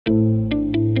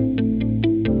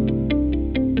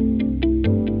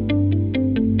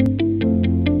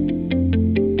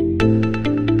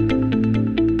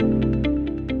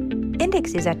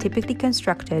indexes are typically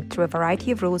constructed through a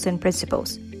variety of rules and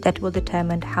principles that will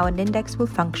determine how an index will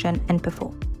function and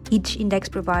perform. Each index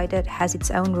provider has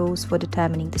its own rules for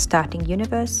determining the starting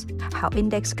universe, how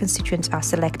index constituents are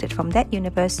selected from that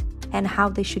universe, and how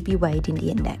they should be weighed in the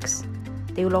index.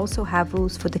 They will also have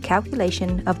rules for the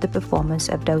calculation of the performance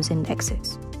of those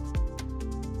indexes.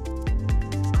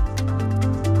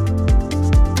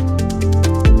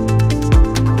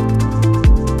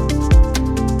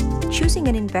 Choosing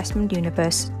an investment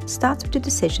universe starts with the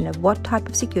decision of what type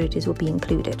of securities will be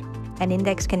included. An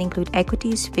index can include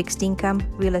equities, fixed income,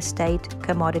 real estate,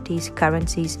 commodities,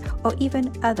 currencies, or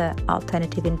even other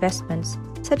alternative investments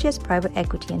such as private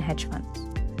equity and hedge funds.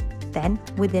 Then,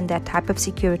 within that type of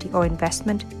security or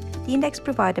investment, the index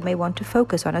provider may want to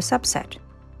focus on a subset.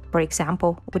 For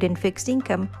example, within fixed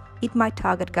income, it might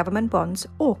target government bonds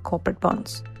or corporate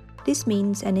bonds. This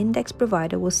means an index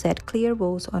provider will set clear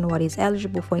rules on what is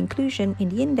eligible for inclusion in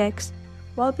the index,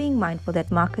 while being mindful that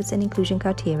markets and inclusion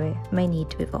criteria may need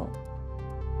to evolve.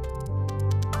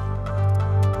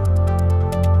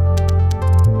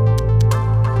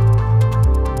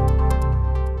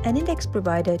 An index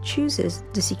provider chooses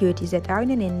the securities that are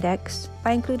in an index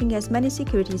by including as many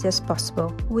securities as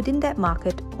possible within that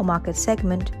market or market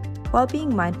segment, while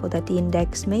being mindful that the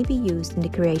index may be used in the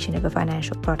creation of a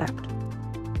financial product.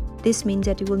 This means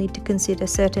that you will need to consider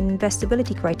certain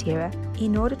investability criteria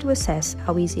in order to assess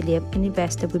how easily an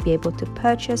investor will be able to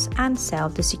purchase and sell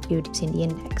the securities in the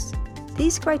index.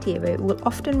 These criteria will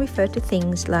often refer to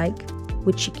things like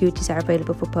which securities are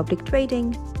available for public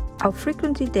trading, how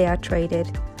frequently they are traded,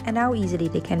 and how easily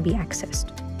they can be accessed.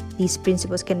 These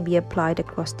principles can be applied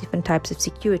across different types of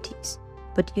securities,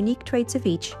 but unique traits of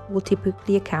each will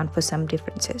typically account for some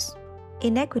differences.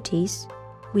 In equities,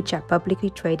 which are publicly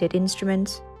traded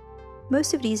instruments,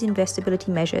 most of these investability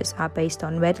measures are based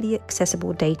on readily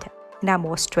accessible data and are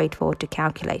more straightforward to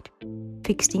calculate.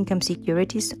 Fixed income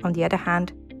securities, on the other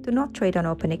hand, do not trade on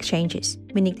open exchanges,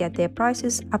 meaning that their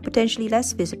prices are potentially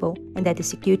less visible and that the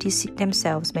securities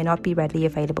themselves may not be readily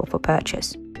available for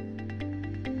purchase.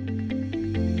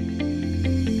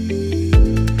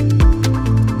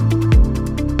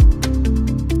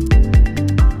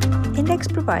 Index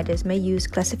providers may use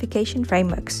classification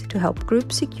frameworks to help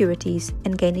group securities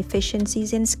and gain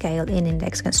efficiencies in scale in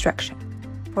index construction.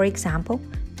 For example,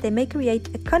 they may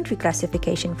create a country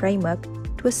classification framework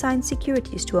to assign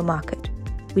securities to a market,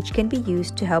 which can be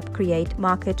used to help create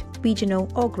market, regional,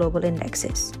 or global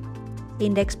indexes.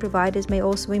 Index providers may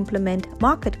also implement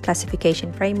market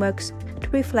classification frameworks to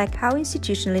reflect how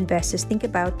institutional investors think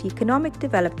about the economic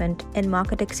development and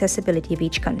market accessibility of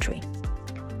each country.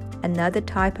 Another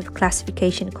type of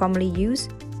classification commonly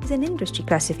used is an industry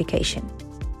classification,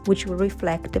 which will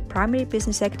reflect the primary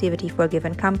business activity for a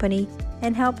given company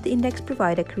and help the index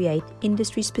provider create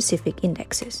industry-specific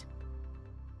indexes.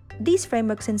 These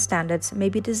frameworks and standards may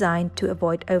be designed to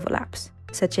avoid overlaps,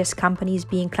 such as companies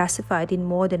being classified in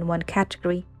more than one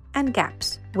category, and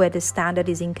gaps where the standard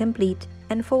is incomplete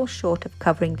and falls short of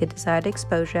covering the desired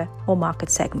exposure or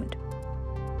market segment.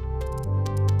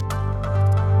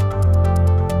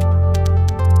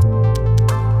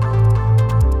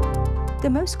 The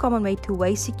most common way to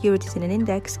weigh securities in an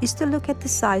index is to look at the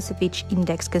size of each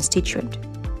index constituent.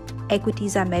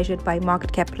 Equities are measured by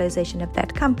market capitalization of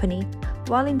that company,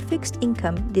 while in fixed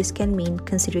income this can mean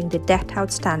considering the debt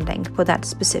outstanding for that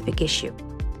specific issue.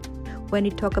 When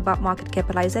we talk about market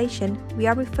capitalization, we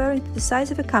are referring to the size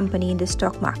of a company in the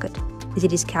stock market, as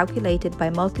it is calculated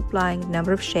by multiplying the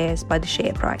number of shares by the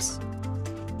share price.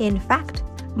 In fact,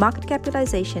 market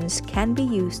capitalizations can be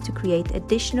used to create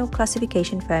additional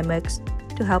classification frameworks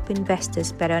to help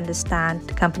investors better understand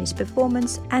the company's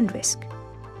performance and risk.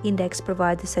 Index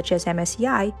providers such as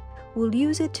MSCI will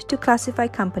use it to classify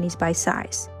companies by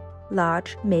size,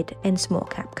 large, mid, and small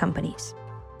cap companies.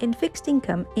 In fixed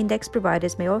income, index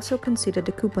providers may also consider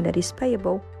the coupon that is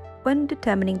payable when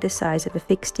determining the size of a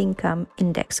fixed income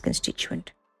index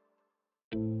constituent.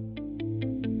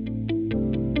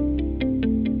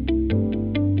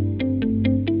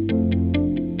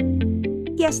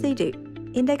 Yes, they do.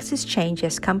 Indexes change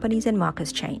as companies and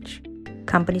markets change.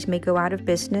 Companies may go out of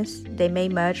business, they may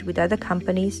merge with other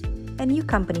companies, and new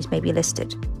companies may be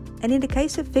listed. And in the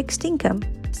case of fixed income,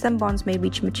 some bonds may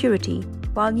reach maturity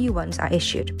while new ones are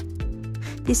issued.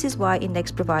 This is why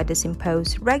index providers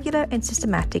impose regular and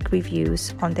systematic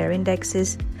reviews on their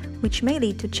indexes, which may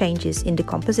lead to changes in the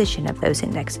composition of those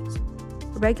indexes.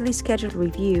 Regularly scheduled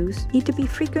reviews need to be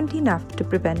frequent enough to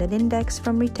prevent an index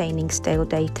from retaining stale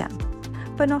data,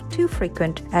 but not too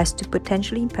frequent as to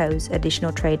potentially impose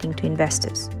additional trading to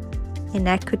investors. In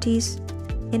equities,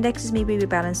 indexes may be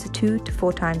rebalanced 2 to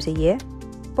 4 times a year,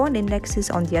 Bond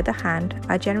indexes, on the other hand,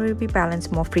 are generally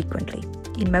rebalanced more frequently,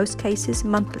 in most cases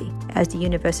monthly, as the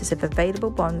universes of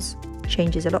available bonds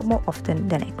changes a lot more often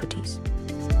than equities.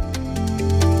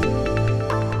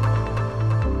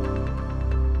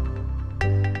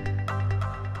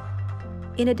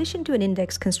 In addition to an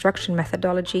index construction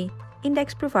methodology,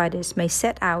 index providers may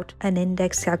set out an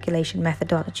index calculation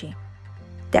methodology.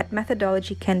 That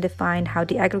methodology can define how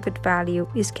the aggregate value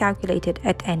is calculated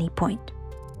at any point.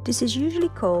 This is usually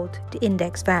called the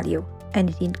index value,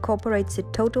 and it incorporates the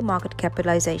total market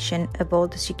capitalization of all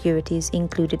the securities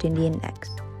included in the index.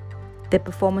 The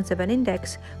performance of an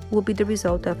index will be the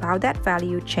result of how that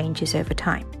value changes over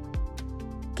time.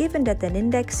 Given that an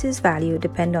index's value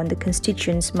depends on the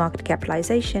constituents' market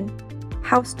capitalization,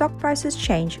 how stock prices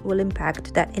change will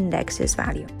impact that index's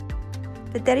value.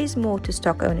 But there is more to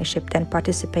stock ownership than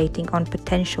participating on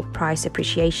potential price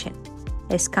appreciation,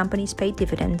 as companies pay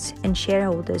dividends and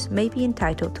shareholders may be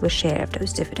entitled to a share of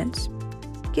those dividends.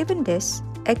 Given this,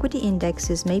 equity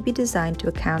indexes may be designed to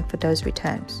account for those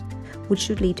returns, which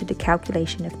should lead to the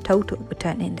calculation of total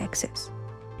return indexes.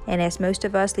 And as most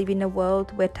of us live in a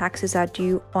world where taxes are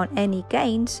due on any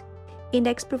gains,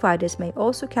 index providers may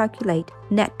also calculate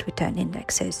net return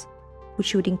indexes, which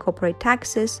should incorporate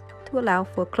taxes to allow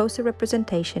for a closer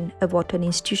representation of what an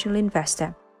institutional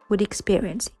investor would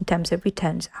experience in terms of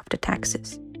returns after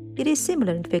taxes. It is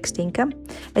similar in fixed income,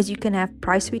 as you can have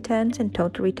price returns and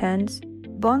total returns.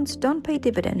 Bonds don't pay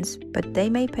dividends, but they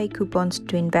may pay coupons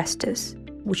to investors,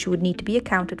 which would need to be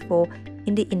accounted for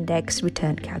in the index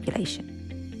return calculation.